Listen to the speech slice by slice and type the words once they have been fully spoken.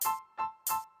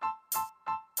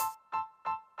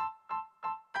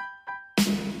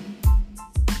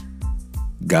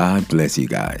God bless you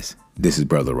guys. This is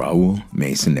Brother Raul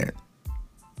Masonette.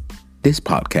 This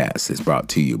podcast is brought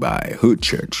to you by Hood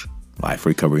Church, Life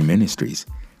Recovery Ministries,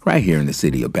 right here in the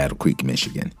city of Battle Creek,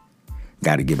 Michigan.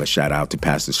 Got to give a shout out to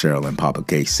Pastor Cheryl and Papa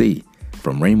KC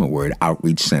from Rhema Word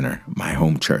Outreach Center, my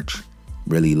home church.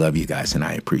 Really love you guys and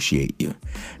I appreciate you.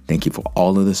 Thank you for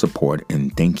all of the support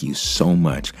and thank you so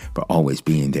much for always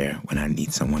being there when I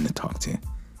need someone to talk to.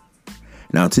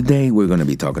 Now today we're going to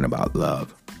be talking about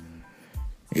love.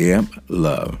 Yep,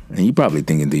 love. And you're probably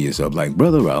thinking to yourself like,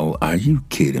 Brother Raul, are you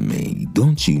kidding me?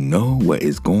 Don't you know what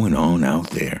is going on out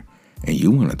there? And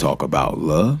you want to talk about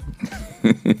love?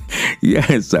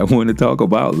 Yes, I want to talk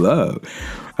about love.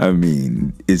 I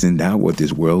mean, isn't that what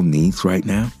this world needs right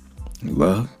now?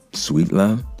 Love, sweet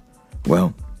love.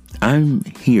 Well, I'm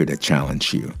here to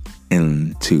challenge you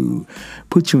and to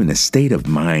put you in a state of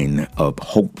mind of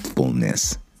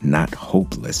hopefulness, not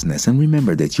hopelessness. And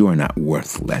remember that you are not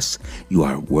worthless. You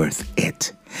are worth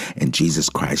it. And Jesus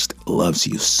Christ loves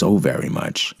you so very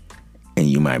much. And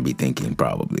you might be thinking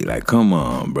probably like, come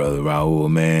on, Brother Raul,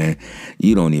 man.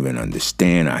 You don't even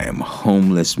understand. I am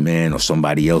homeless, man. Or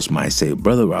somebody else might say,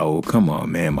 Brother Raul, come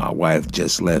on, man. My wife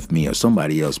just left me. Or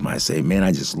somebody else might say, man,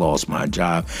 I just lost my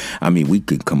job. I mean, we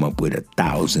could come up with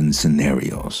 1,000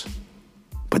 scenarios.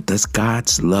 But does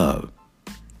God's love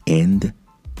end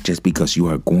just because you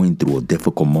are going through a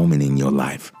difficult moment in your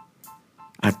life?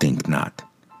 I think not.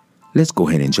 Let's go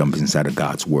ahead and jump inside of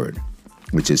God's word,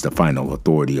 which is the final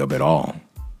authority of it all.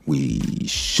 We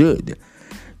should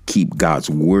keep God's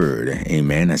word,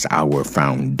 amen, as our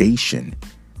foundation,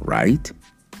 right?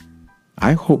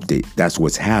 I hope that that's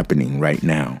what's happening right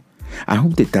now. I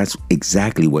hope that that's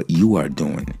exactly what you are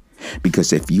doing.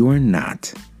 Because if you're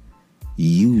not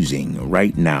using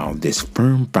right now this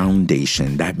firm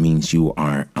foundation, that means you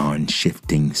are on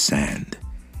shifting sand.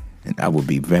 And that would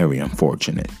be very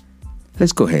unfortunate.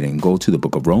 Let's go ahead and go to the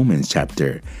book of Romans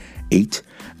chapter 8,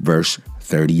 verse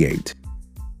 38.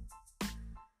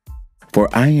 For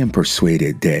I am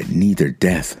persuaded that neither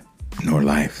death nor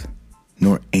life,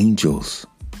 nor angels,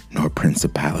 nor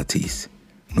principalities,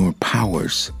 nor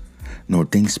powers, nor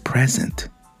things present,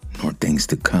 nor things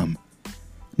to come,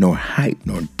 nor height,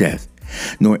 nor depth,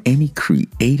 nor any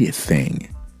created thing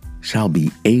shall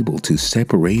be able to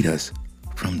separate us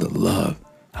from the love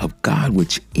of God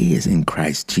which is in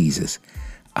Christ Jesus,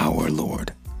 our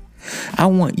Lord. I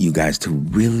want you guys to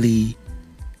really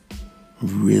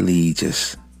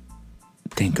just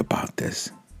think about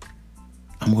this.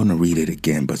 I'm going to read it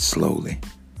again, but slowly.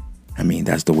 I mean,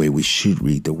 that's the way we should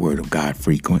read the Word of God,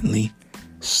 frequently,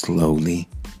 slowly,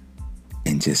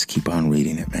 and just keep on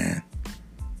reading it, man.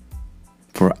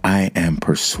 For I am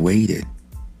persuaded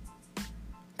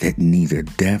that neither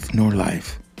death nor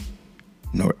life,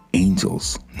 nor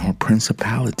angels, nor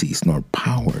principalities, nor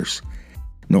powers,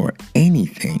 nor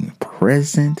anything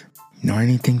present, nor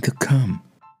anything to come,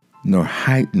 nor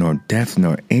height, nor depth,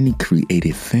 nor any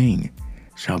created thing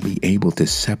shall be able to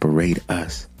separate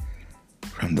us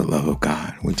from the love of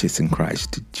God, which is in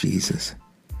Christ Jesus.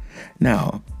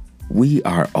 Now, we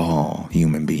are all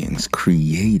human beings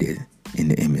created in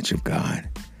the image of God.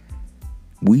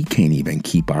 We can't even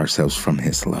keep ourselves from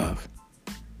His love.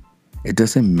 It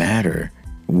doesn't matter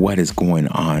what is going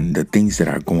on, the things that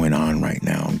are going on right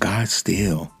now. God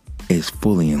still is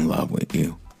fully in love with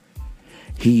you.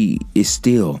 He is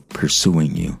still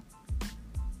pursuing you,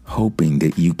 hoping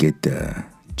that you get the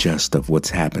gist of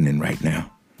what's happening right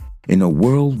now. In a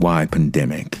worldwide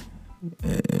pandemic,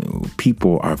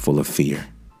 people are full of fear.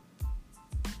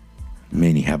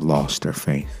 Many have lost their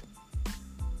faith.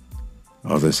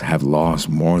 Others have lost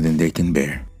more than they can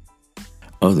bear.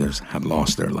 Others have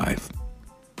lost their life.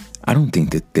 I don't think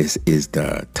that this is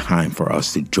the time for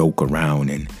us to joke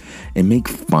around and make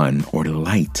fun or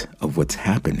light of what's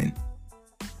happening.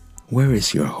 Where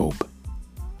is your hope?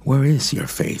 Where is your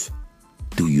faith?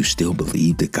 Do you still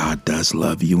believe that God does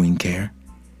love you and care?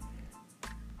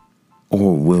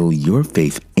 Or will your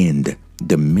faith end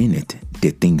the minute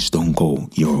that things don't go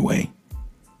your way?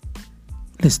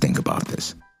 Let's think about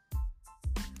this.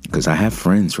 Because I have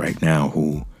friends right now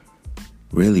who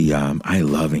really I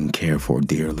love and care for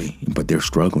dearly, but they're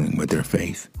struggling with their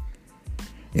faith.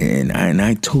 And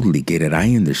I totally get it.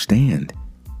 I understand.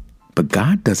 But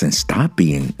God doesn't stop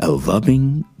being a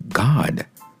loving God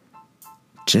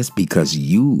just because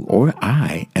you or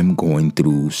I am going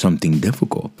through something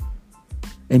difficult.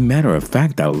 A matter of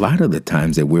fact, a lot of the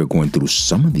times that we're going through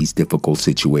some of these difficult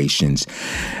situations,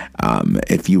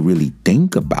 if you really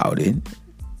think about it,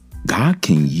 God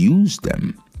can use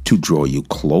them to draw you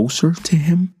closer to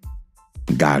Him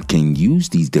God can use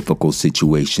these difficult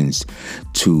situations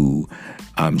to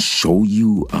show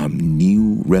you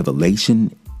new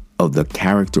revelation of the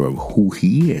character of who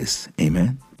He is.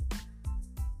 Amen.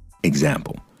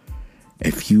 Example,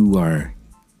 if you are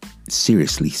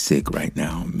seriously sick right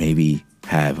now, maybe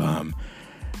have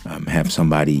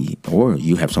somebody, or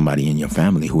you have somebody in your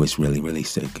family who is really, really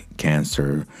sick,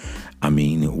 cancer,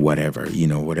 whatever,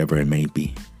 whatever it may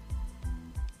be.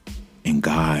 And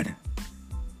God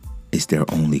is their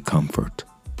only comfort.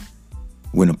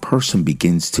 When a person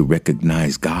begins to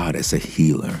recognize God as a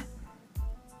healer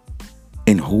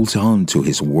and holds on to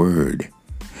His word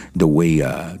the way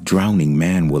a drowning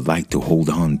man would like to hold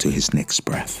on to his next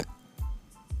breath,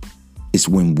 it's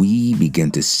when we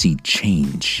begin to see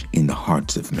change in the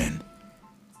hearts of men.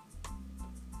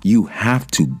 You have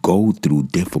to go through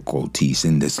difficulties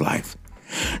in this life.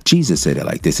 Jesus said it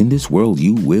like this: in this world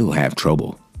you will have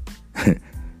trouble.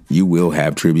 You will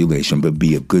have tribulation, but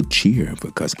be of good cheer,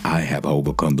 because I have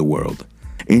overcome the world.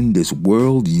 In this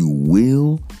world you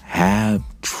will have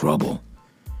trouble,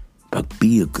 but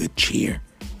be of good cheer.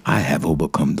 I have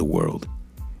overcome the world.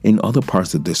 In other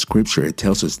parts of the scripture, it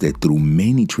tells us that through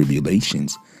many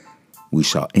tribulations, we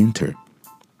shall enter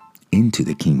into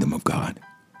the kingdom of God.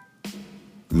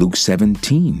 Luke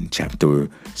 17, chapter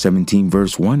 17,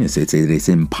 verse 1, it says, it is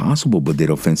impossible, but that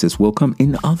offenses will come.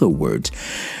 In other words,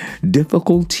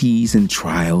 difficulties and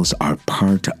trials are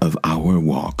part of our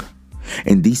walk.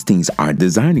 And these things are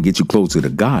designed to get you closer to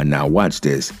God. Now watch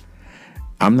this.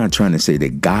 I'm not trying to say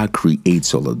that God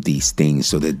creates all of these things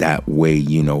so that way,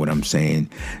 you know what I'm saying,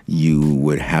 you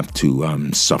would have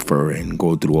to suffer and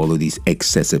go through all of these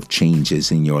excessive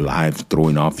changes in your life,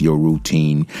 throwing off your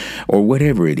routine or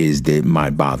whatever it is that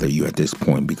might bother you at this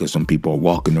point, because some people are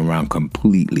walking around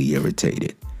completely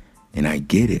irritated. And I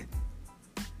get it.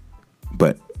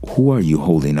 But who are you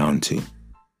holding on to?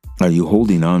 Are you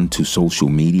holding on to social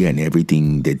media and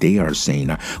everything that they are saying?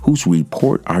 Whose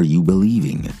report are you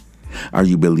believing? Are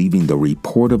you believing the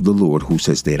report of the Lord, who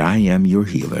says that I am your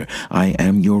healer, I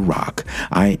am your rock,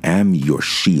 I am your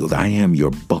shield, I am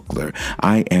your buckler,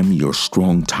 I am your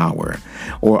strong tower?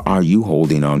 Or are you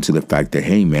holding on to the fact that,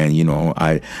 hey man,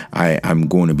 I'm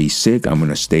going to be sick, I'm going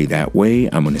to stay that way,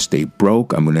 I'm going to stay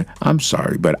broke, I'm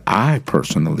sorry, but I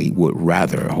personally would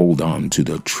rather hold on to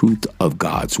the truth of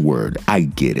God's word. I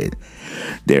get it.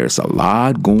 There's a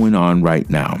lot going on right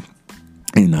now.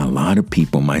 And a lot of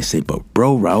people might say, but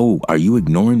bro, Raul, are you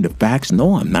ignoring the facts?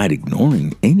 No, I'm not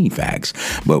ignoring any facts.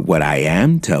 But what I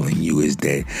am telling you is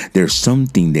that there's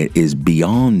something that is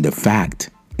beyond the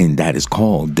fact, and that is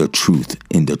called the truth.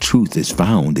 And the truth is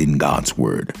found in God's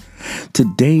word.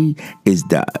 Today is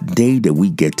the day that we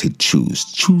get to choose.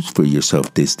 Choose for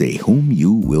yourself this day whom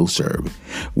you will serve.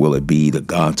 Will it be the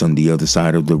gods on the other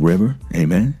side of the river?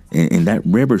 Amen. And that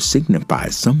river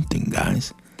signifies something,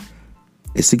 guys.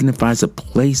 It signifies a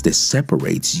place that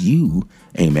separates you,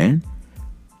 amen,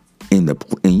 in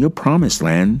your promised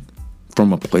land,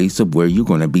 from a place of where you're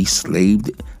going to be slaved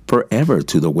forever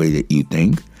to the way that you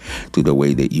think, to the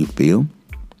way that you feel.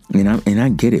 And I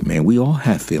get it, man. We all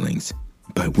have feelings,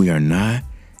 but we are not,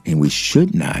 and we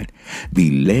should not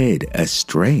be led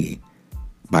astray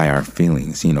by our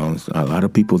feelings. A lot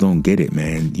of people don't get it,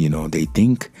 man. They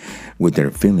think with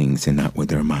their feelings and not with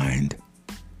their mind.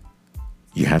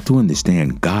 You have to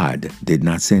understand, God did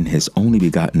not send His only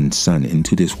begotten Son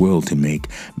into this world to make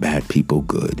bad people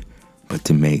good, but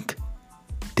to make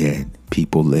dead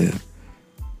people live.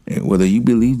 And whether you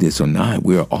believe this or not,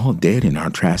 we are all dead in our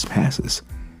trespasses.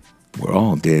 We're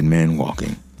all dead men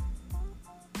walking.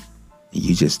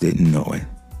 You just didn't know it.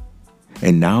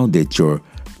 And now that your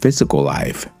physical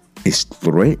life is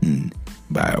threatened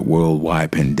by a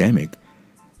worldwide pandemic,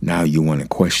 now you want to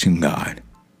question God.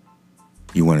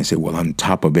 You want to say, well, on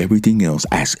top of everything else,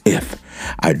 as if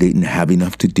I didn't have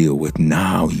enough to deal with,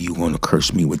 now you want to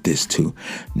curse me with this too.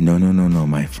 No,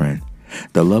 my friend.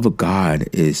 The love of God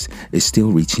is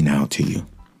still reaching out to you.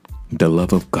 The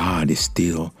love of God is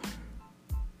still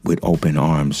with open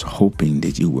arms, hoping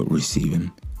that you will receive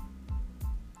Him.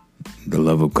 The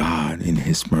love of God in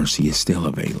His mercy is still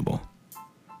available.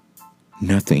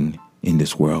 Nothing in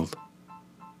this world,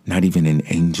 not even an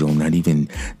angel,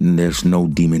 there's no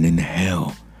demon in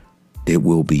hell that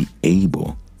will be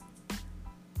able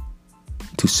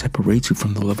to separate you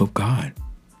from the love of God.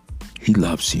 He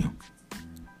loves you.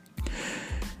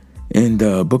 In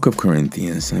the book of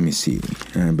Corinthians, let me see,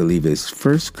 I believe it's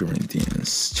 1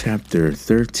 Corinthians chapter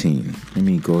 13. Let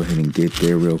me go ahead and get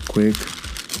there real quick.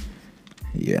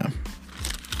 Yeah.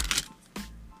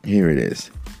 Here it is.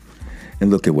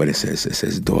 And look at what it says. It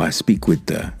says, though I speak with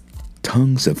the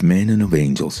tongues of men and of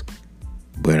angels,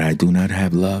 but I do not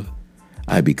have love,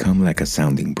 I become like a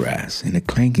sounding brass and a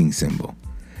clanking cymbal.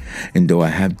 And though I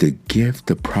have the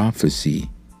gift of prophecy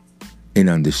and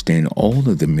understand all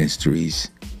of the mysteries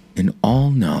and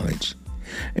all knowledge,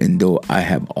 and though I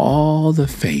have all the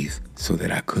faith so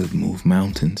that I could move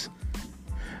mountains,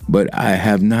 but I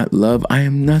have not love, I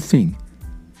am nothing.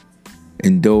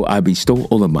 And though I bestow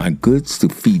all of my goods to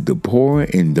feed the poor,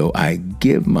 and though I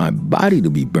give my body to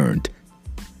be burnt,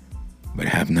 but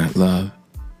have not love,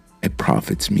 it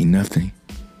profits me nothing.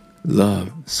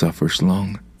 Love suffers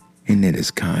long, and it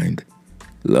is kind.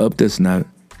 Love does not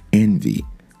envy.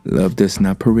 Love does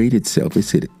not parade itself.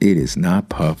 It is not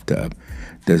puffed up,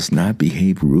 does not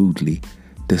behave rudely,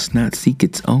 does not seek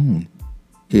its own.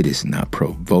 It is not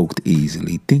provoked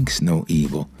easily, thinks no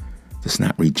evil, does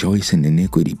not rejoice in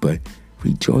iniquity, but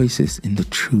rejoices in the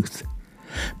truth,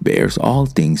 bears all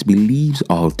things, believes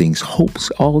all things,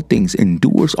 hopes all things,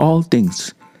 endures all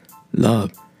things.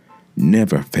 Love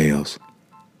never fails.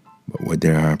 But where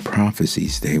there are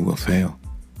prophecies, they will fail.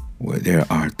 Where there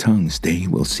are tongues, they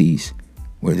will cease.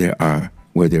 Where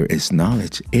there is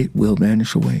knowledge, it will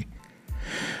vanish away.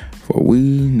 For we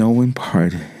know in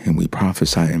part, and we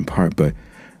prophesy in part, but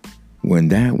when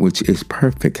that which is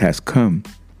perfect has come,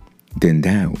 then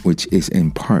that which is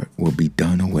in part will be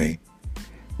done away.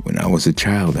 When I was a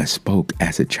child, I spoke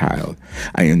as a child.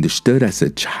 I understood as a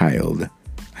child.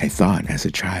 I thought as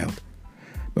a child.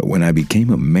 But when I became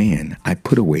a man, I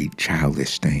put away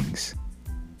childish things.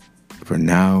 For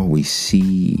now we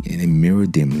see in a mirror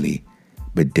dimly,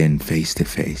 but then face to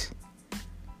face.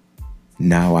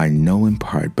 Now I know in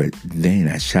part, but then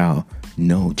I shall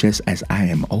know just as I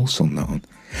am also known.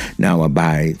 Now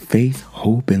abide faith,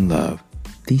 hope, and love,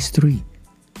 these three.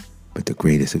 But the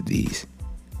greatest of these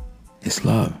is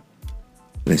love.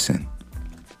 Listen,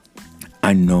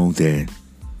 I know that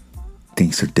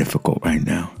things are difficult right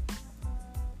now.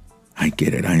 I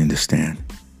get it, I understand.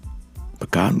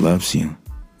 But God loves you.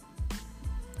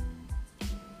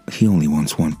 He only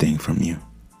wants one thing from you.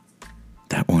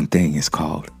 That one thing is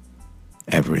called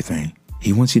everything.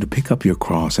 He wants you to pick up your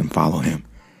cross and follow him.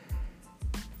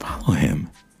 Follow him.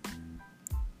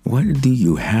 What do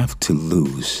you have to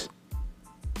lose?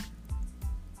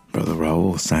 Brother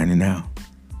Raul signing out.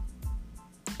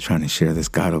 Trying to share this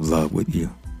God of love with you.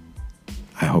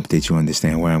 I hope that you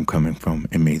understand where I'm coming from,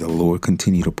 and may the Lord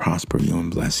continue to prosper you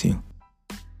and bless you.